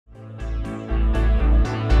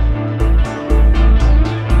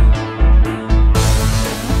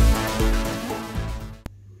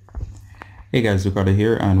Hey guys, Ricardo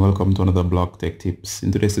here and welcome to another Blog Tech Tips.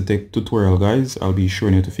 In today's tech tutorial guys, I'll be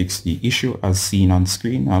showing you to fix the issue as seen on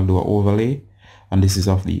screen. I'll do an overlay and this is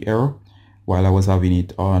of the error while I was having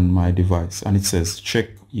it on my device, and it says check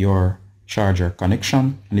your charger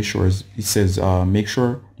connection, and it says make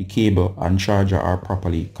sure the cable and charger are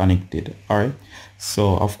properly connected. Alright,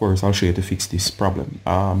 so of course I'll show you to fix this problem.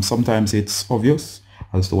 Sometimes it's obvious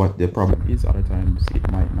as to what the problem is, other times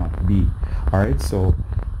it might not be. Alright, so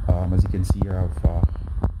as you can see here, I have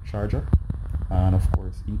a charger, and of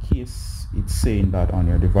course in case it's saying that on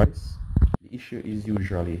your device, the issue is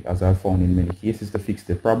usually, as I've found in many cases, to fix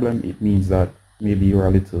the problem, it means that maybe you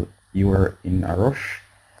were in a rush,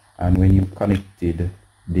 and when you connected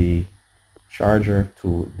the charger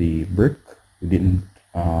to the brick, you didn't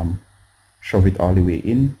shove it all the way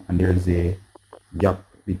in, and there's a gap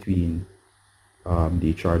between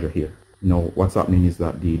the charger here. Now what's happening is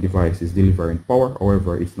that the device is delivering power,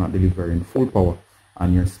 however it's not delivering full power,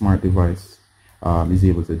 and your smart device is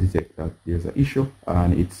able to detect that there's an issue,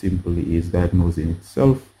 and it simply is diagnosing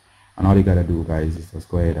itself. And all you gotta do guys is just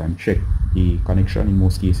go ahead and check the connection. In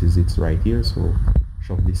most cases it's right here, so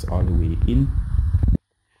shove this all the way in.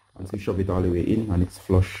 Once you shove it all the way in and it's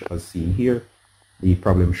flush as seen here, the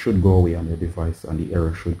problem should go away on your device and the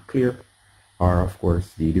error should clear. Or of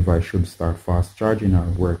course the device should start fast charging or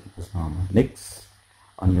work next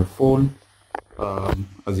on your phone.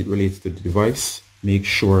 As it relates to the device, make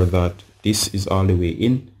sure that this is all the way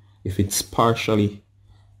in. If it's partially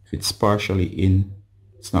in,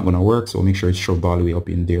 it's not gonna work, so make sure it's shoved all the way up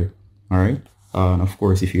in there. Alright, and of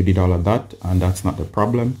course if you did all of that and that's not the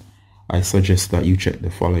problem, I suggest that you check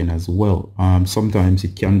the following as well. Sometimes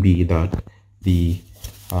it can be that the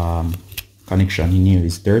connection in here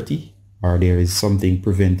is dirty, or there is something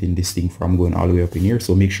preventing this thing from going all the way up in here.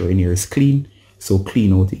 So make sure in here is clean. So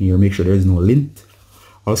clean out in here, make sure there is no lint.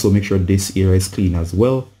 Also make sure this area is clean as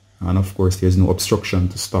well, and of course there's no obstruction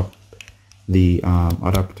to stop the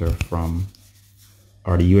adapter from,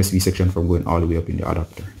 or the USB section from going all the way up in the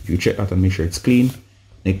adapter. If you check that and make sure it's clean,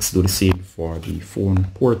 next do the same for the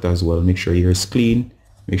phone port as well. Make sure here is clean,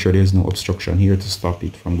 make sure there's no obstruction here to stop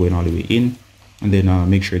it from going all the way in, and then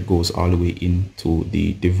make sure it goes all the way into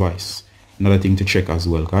the device. Another thing to check as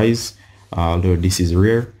well guys, although this is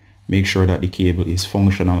rare, make sure that the cable is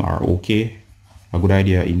functional or okay. A good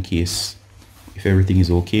idea, in case if everything is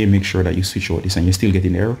okay, make sure that you switch out this and you're still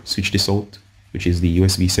getting error, switch this out, which is the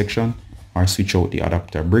USB section, or switch out the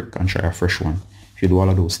adapter brick and try a fresh one. If you do all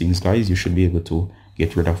of those things guys, you should be able to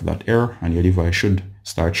get rid of that error, and your device should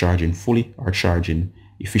start charging fully or charging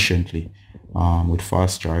efficiently with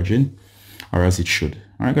fast charging, or as it should.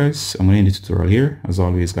 Alright guys, I'm going to end the tutorial here. As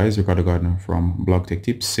always guys, Ricardo Gardner from Blog Tech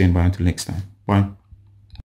Tips, saying bye until next time. Bye.